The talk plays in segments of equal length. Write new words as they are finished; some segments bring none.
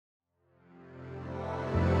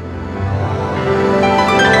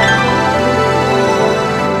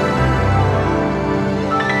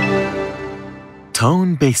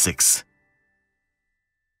basics.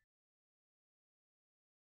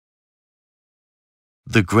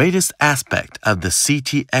 The greatest aspect of the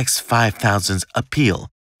CT-X5000's appeal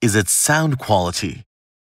is its sound quality.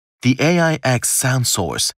 The AIX sound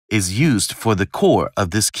source is used for the core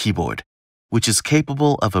of this keyboard, which is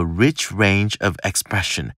capable of a rich range of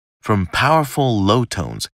expression from powerful low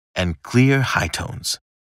tones and clear high tones.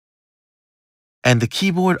 And the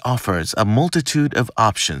keyboard offers a multitude of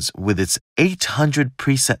options with its 800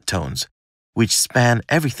 preset tones, which span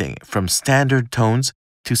everything from standard tones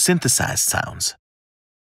to synthesized sounds.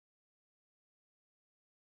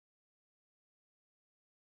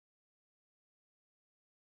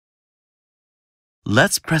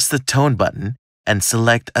 Let's press the tone button and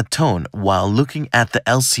select a tone while looking at the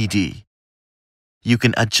LCD. You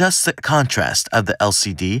can adjust the contrast of the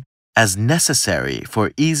LCD as necessary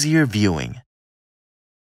for easier viewing.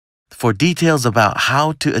 For details about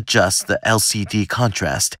how to adjust the LCD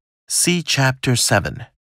contrast, see Chapter 7.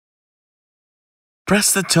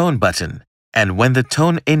 Press the tone button, and when the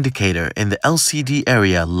tone indicator in the LCD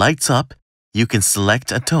area lights up, you can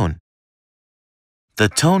select a tone. The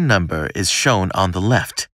tone number is shown on the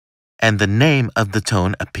left, and the name of the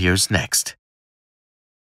tone appears next.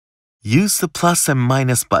 Use the plus and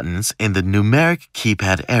minus buttons in the numeric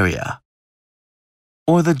keypad area,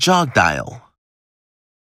 or the jog dial.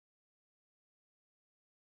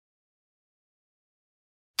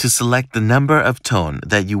 To select the number of tone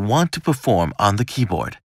that you want to perform on the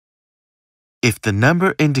keyboard. If the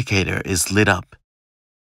number indicator is lit up,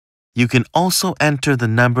 you can also enter the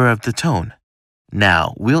number of the tone.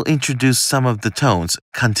 Now, we'll introduce some of the tones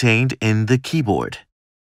contained in the keyboard.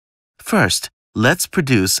 First, let's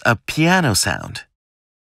produce a piano sound.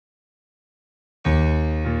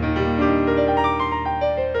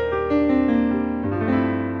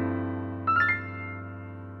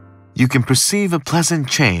 You can perceive a pleasant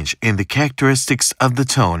change in the characteristics of the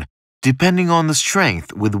tone depending on the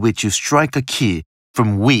strength with which you strike a key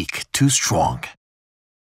from weak to strong.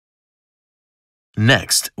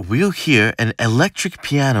 Next, we'll hear an electric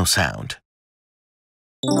piano sound.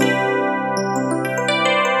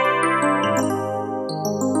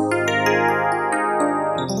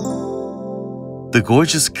 The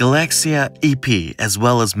gorgeous Galaxia EP, as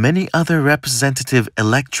well as many other representative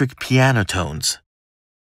electric piano tones.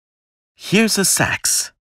 Here's a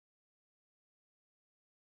sax.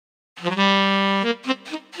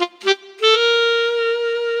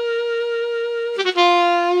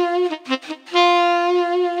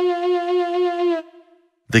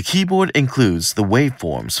 The keyboard includes the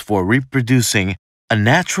waveforms for reproducing a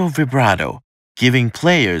natural vibrato, giving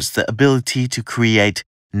players the ability to create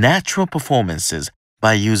natural performances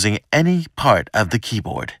by using any part of the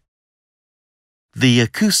keyboard. The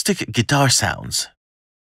acoustic guitar sounds.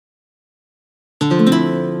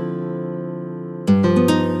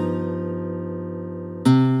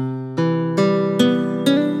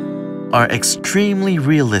 Are extremely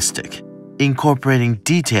realistic, incorporating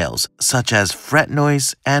details such as fret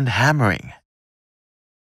noise and hammering.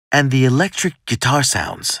 And the electric guitar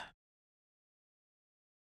sounds.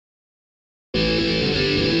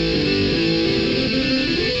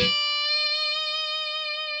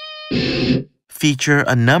 Feature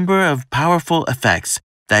a number of powerful effects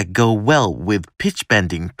that go well with pitch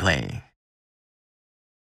bending playing.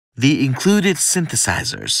 The included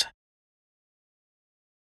synthesizers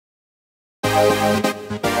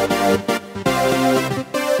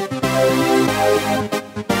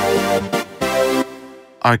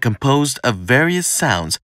are composed of various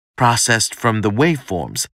sounds processed from the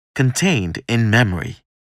waveforms contained in memory.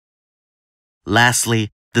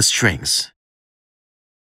 Lastly, the strings.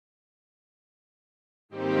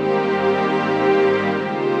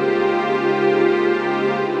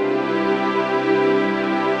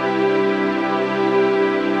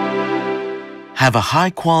 Have a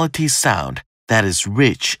high-quality sound that is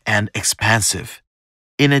rich and expansive.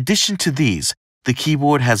 In addition to these, the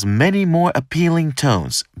keyboard has many more appealing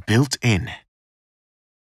tones built in.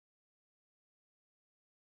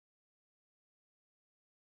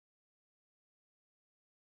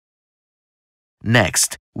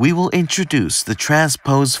 Next, we will introduce the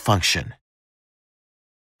transpose function.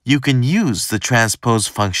 You can use the transpose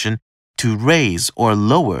function to raise or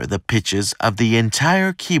lower the pitches of the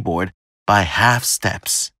entire keyboard by half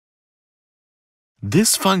steps.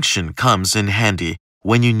 This function comes in handy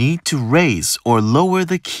when you need to raise or lower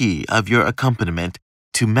the key of your accompaniment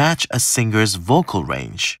to match a singer's vocal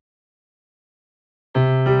range.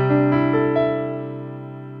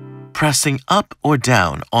 Pressing up or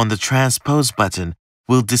down on the transpose button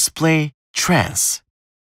will display trance.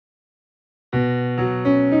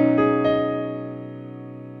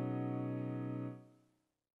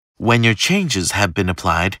 When your changes have been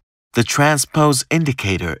applied, the transpose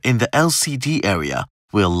indicator in the LCD area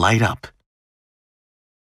will light up.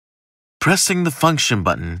 Pressing the function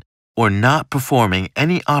button or not performing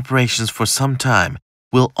any operations for some time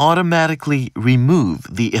will automatically remove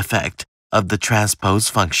the effect of the transpose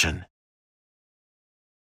function.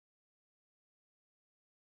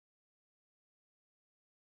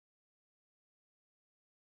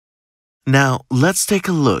 Now, let's take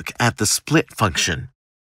a look at the split function.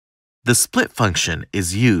 The split function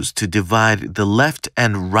is used to divide the left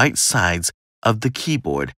and right sides of the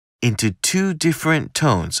keyboard into two different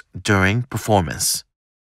tones during performance.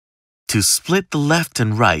 To split the left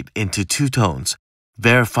and right into two tones,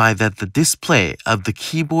 verify that the display of the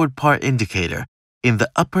keyboard part indicator in the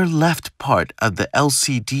upper left part of the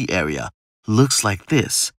LCD area looks like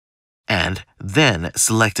this, and then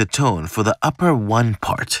select a tone for the upper one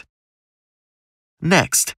part.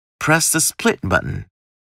 Next, press the split button.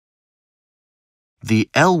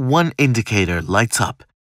 The L1 indicator lights up,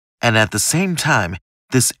 and at the same time,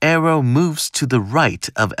 this arrow moves to the right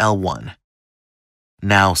of L1.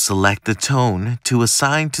 Now select the tone to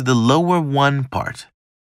assign to the lower one part.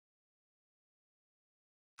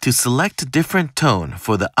 To select a different tone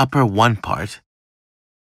for the upper one part,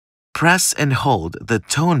 press and hold the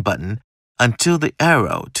tone button until the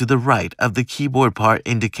arrow to the right of the keyboard part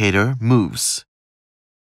indicator moves.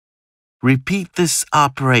 Repeat this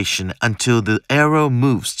operation until the arrow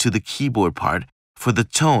moves to the keyboard part for the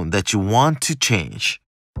tone that you want to change.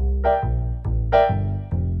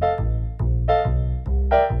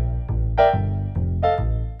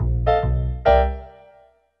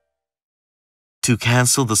 To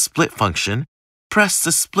cancel the split function, press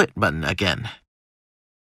the split button again.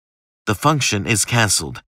 The function is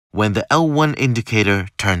cancelled when the L1 indicator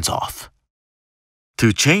turns off.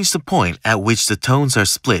 To change the point at which the tones are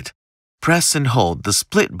split, press and hold the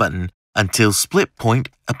split button until split point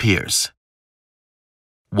appears.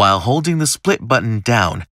 While holding the split button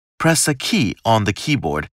down, press a key on the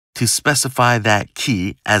keyboard to specify that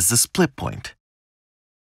key as the split point.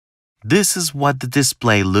 This is what the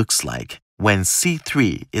display looks like when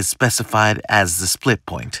C3 is specified as the split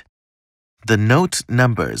point. The note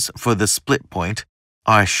numbers for the split point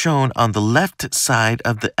are shown on the left side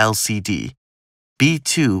of the LCD.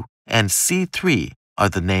 B2 and C3 are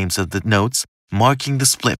the names of the notes marking the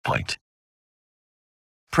split point.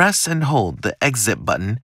 Press and hold the exit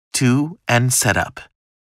button to and set up.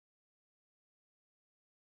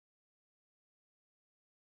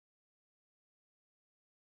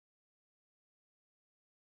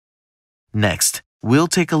 Next, we'll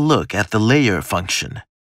take a look at the layer function.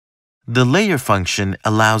 The layer function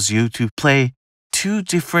allows you to play two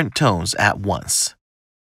different tones at once.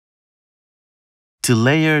 To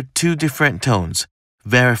layer two different tones,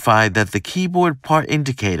 verify that the keyboard part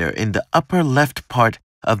indicator in the upper left part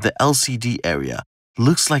of the LCD area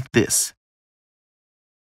looks like this.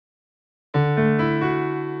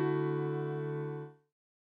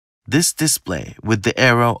 This display with the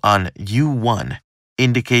arrow on U1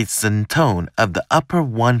 indicates the tone of the upper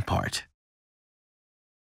one part.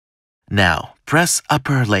 Now, press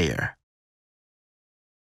upper layer.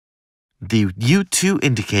 The U2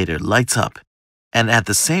 indicator lights up, and at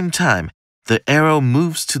the same time, the arrow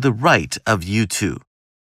moves to the right of U2.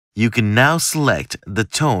 You can now select the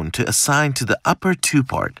tone to assign to the upper two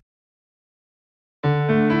part.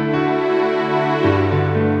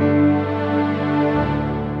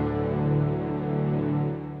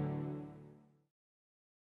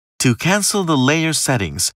 To cancel the layer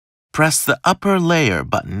settings, press the upper layer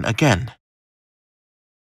button again.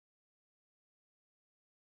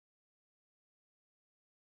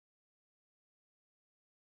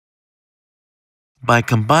 By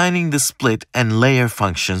combining the split and layer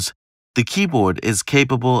functions, the keyboard is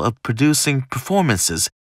capable of producing performances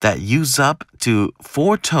that use up to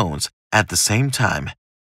 4 tones at the same time,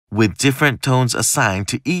 with different tones assigned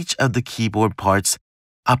to each of the keyboard parts: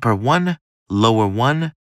 upper 1, lower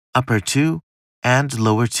 1, upper 2, and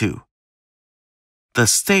lower 2. The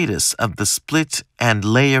status of the split and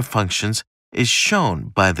layer functions is shown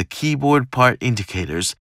by the keyboard part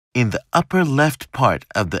indicators in the upper left part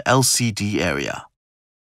of the LCD area.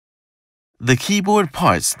 The keyboard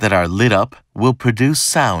parts that are lit up will produce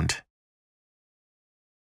sound.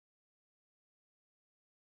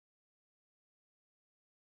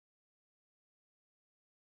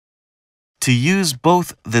 To use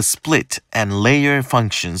both the split and layer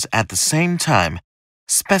functions at the same time,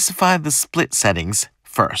 specify the split settings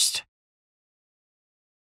first.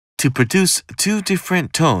 To produce two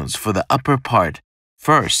different tones for the upper part,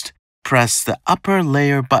 first, press the upper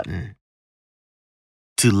layer button.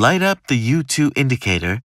 To light up the U2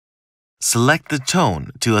 indicator, Select the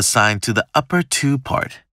tone to assign to the upper 2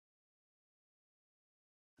 part.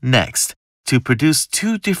 Next, to produce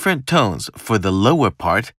 2 different tones for the lower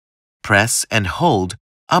part, press and hold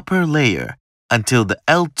upper layer until the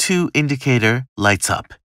L2 indicator lights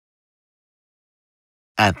up.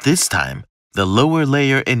 At this time, the lower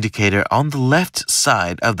layer indicator on the left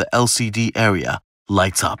side of the LCD area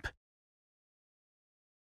lights up.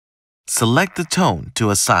 Select the tone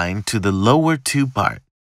to assign to the lower 2 part.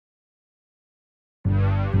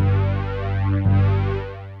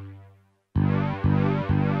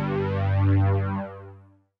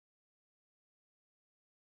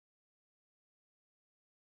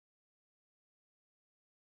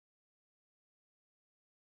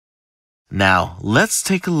 Now, let's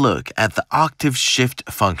take a look at the octave shift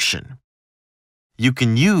function. You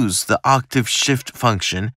can use the octave shift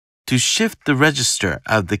function to shift the register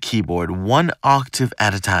of the keyboard 1 octave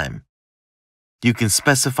at a time. You can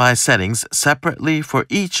specify settings separately for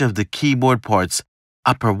each of the keyboard parts: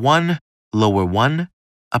 upper 1, lower 1,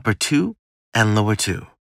 upper 2, and lower 2.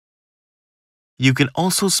 You can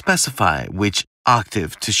also specify which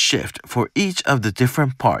octave to shift for each of the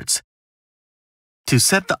different parts. To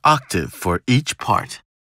set the octave for each part,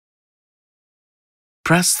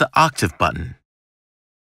 press the octave button.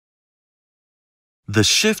 The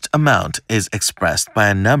shift amount is expressed by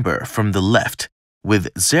a number from the left, with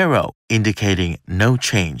 0 indicating no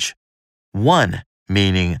change, 1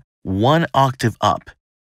 meaning 1 octave up,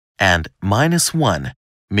 and -1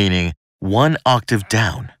 meaning 1 octave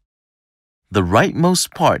down. The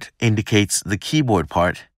rightmost part indicates the keyboard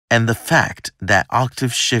part and the fact that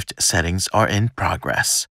octave shift settings are in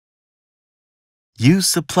progress.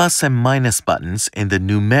 Use the plus and minus buttons in the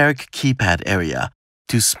numeric keypad area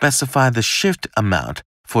to specify the shift amount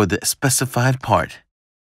for the specified part.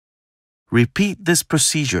 Repeat this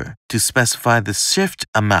procedure to specify the shift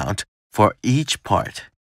amount for each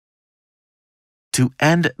part. To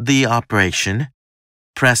end the operation,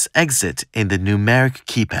 press Exit in the numeric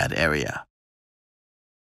keypad area.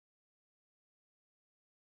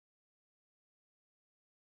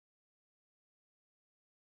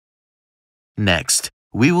 Next,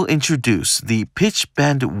 we will introduce the pitch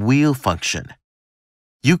bend wheel function.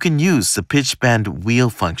 You can use the pitch bend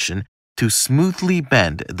wheel function to smoothly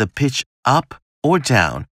bend the pitch up or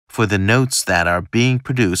down for the notes that are being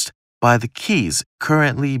produced by the keys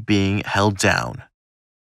currently being held down.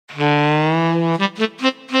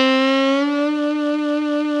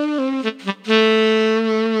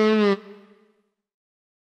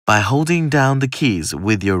 By holding down the keys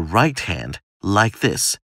with your right hand, like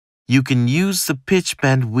this, you can use the pitch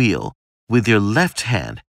bend wheel with your left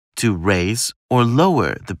hand to raise or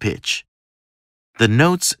lower the pitch. The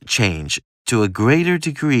notes change to a greater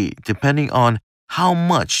degree depending on how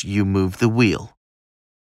much you move the wheel.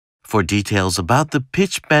 For details about the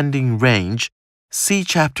pitch bending range, see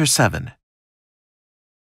Chapter 7.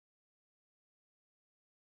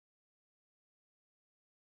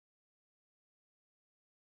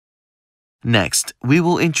 Next, we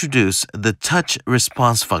will introduce the touch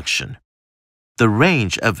response function. The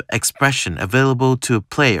range of expression available to a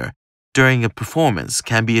player during a performance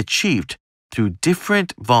can be achieved through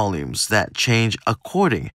different volumes that change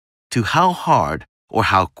according to how hard or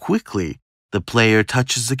how quickly the player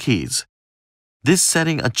touches the keys. This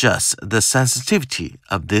setting adjusts the sensitivity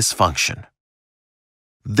of this function.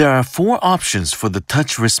 There are 4 options for the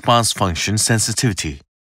touch response function sensitivity: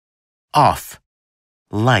 off,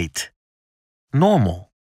 light,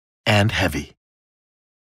 normal, and heavy.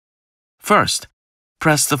 First,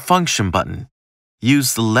 press the function button.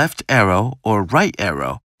 Use the left arrow or right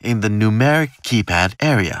arrow in the numeric keypad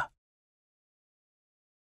area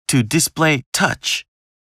to display touch,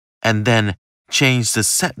 and then change the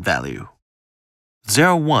set value.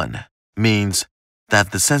 01 means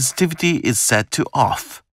that the sensitivity is set to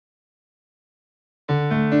off.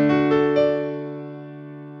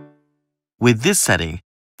 With this setting,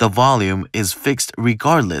 the volume is fixed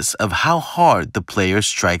regardless of how hard the player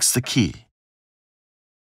strikes the key.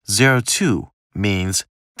 02 means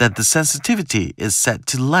that the sensitivity is set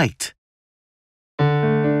to light.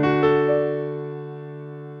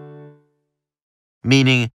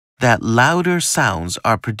 Meaning that louder sounds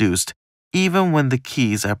are produced even when the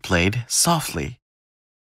keys are played softly.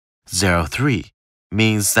 03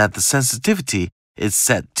 means that the sensitivity is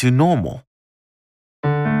set to normal.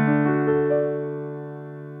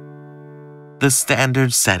 The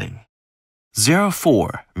standard setting.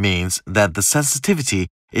 04 means that the sensitivity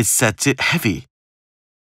is set to heavy,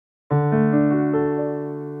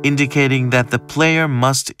 indicating that the player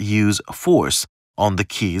must use force on the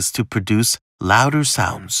keys to produce louder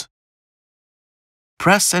sounds.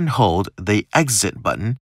 press and hold the Exit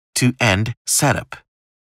button to end setup.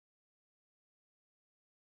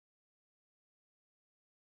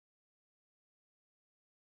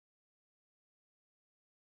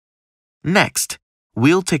 Next,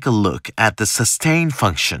 we'll take a look at the Sustain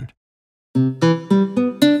function.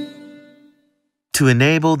 To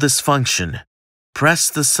enable this function, press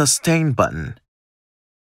the Sustain button.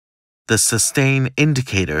 The Sustain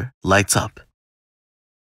indicator lights up.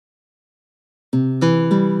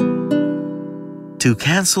 To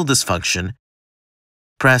cancel this function,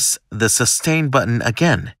 press the Sustain button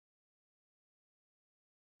again.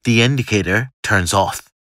 The indicator turns off.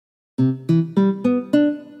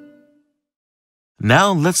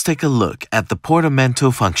 Now let's take a look at the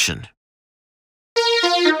Portamento function.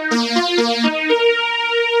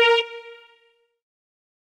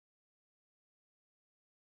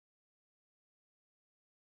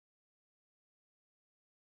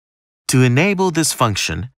 To enable this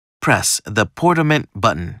function, press the Portament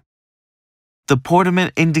button. The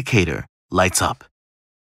Portament indicator lights up.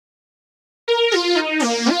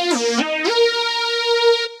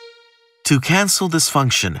 To cancel this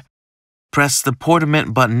function, press the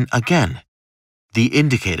Portament button again. The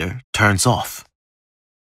indicator turns off.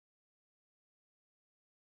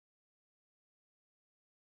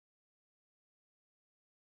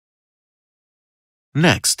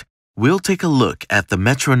 Next, we'll take a look at the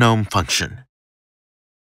metronome function.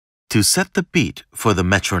 To set the beat for the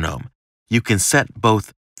metronome, you can set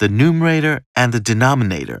both the numerator and the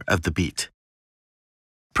denominator of the beat.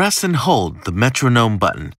 Press and hold the metronome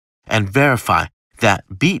button and verify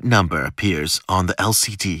that beat number appears on the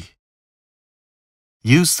LCD.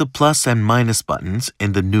 Use the plus and minus buttons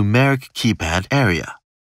in the numeric keypad area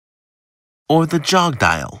or the jog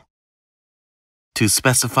dial to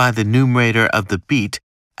specify the numerator of the beat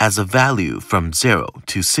as a value from 0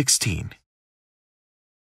 to 16.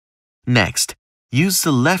 Next, use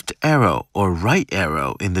the left arrow or right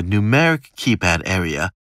arrow in the numeric keypad area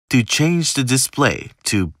to change the display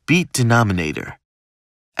to beat denominator,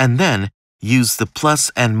 and then use the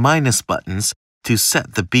plus and minus buttons to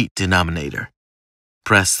set the beat denominator.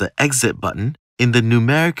 Press the Exit button in the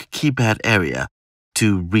numeric keypad area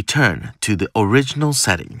to return to the original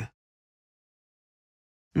setting.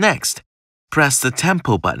 Next, press the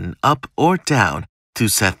Tempo button up or down to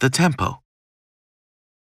set the tempo.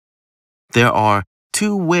 There are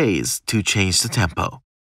two ways to change the tempo.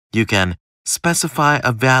 You can specify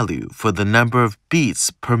a value for the number of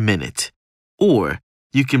beats per minute, or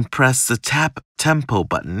you can press the Tap Tempo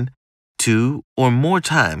button 2 or more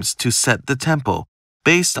times to set the tempo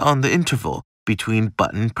based on the interval between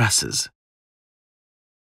button presses.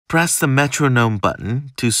 Press the metronome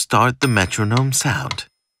button to start the metronome sound.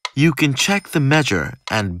 You can check the measure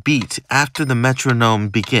and beat after the metronome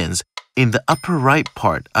begins in the upper right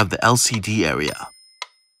part of the LCD area.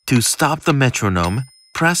 To stop the metronome,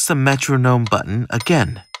 press the metronome button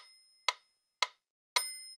again.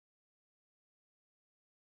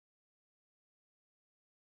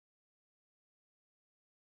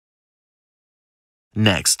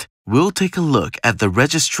 Next, we'll take a look at the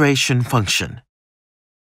registration function.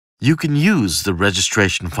 You can use the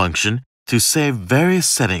registration function to save various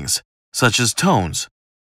settings such as tones,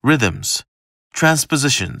 rhythms,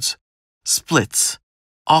 transpositions, splits,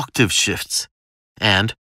 octave shifts,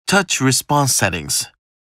 and touch response settings.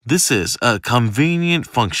 This is a convenient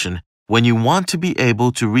function when you want to be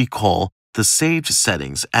able to recall the saved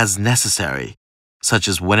settings as necessary, such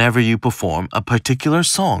as whenever you perform a particular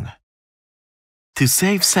song. To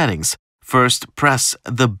save settings, first press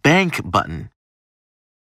the Bank button.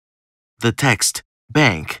 The text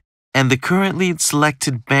Bank and the currently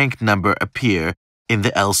selected bank number appear in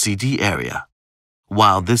the LCD area.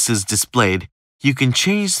 While this is displayed, you can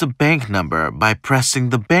change the bank number by pressing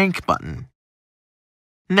the Bank button.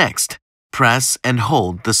 Next, press and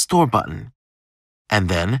hold the Store button, and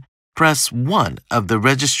then press one of the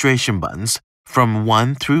registration buttons from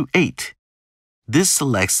 1 through 8. This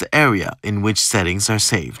selects the area in which settings are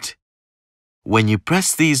saved. When you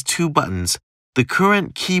press these two buttons, the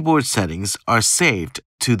current keyboard settings are saved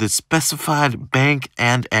to the specified bank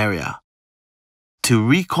and area. To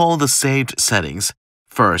recall the saved settings,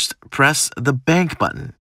 first press the Bank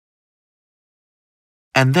button,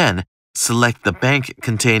 and then select the bank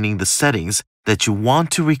containing the settings that you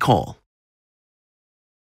want to recall.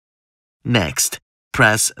 Next,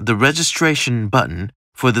 press the Registration button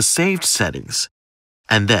for the saved settings,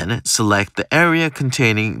 and then select the area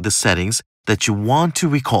containing the settings that you want to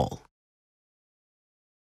recall.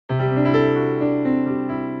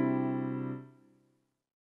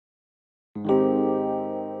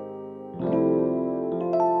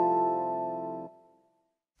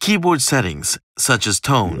 Keyboard settings, such as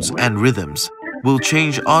tones and rhythms, will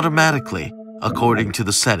change automatically according to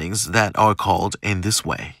the settings that are called in this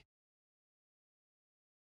way.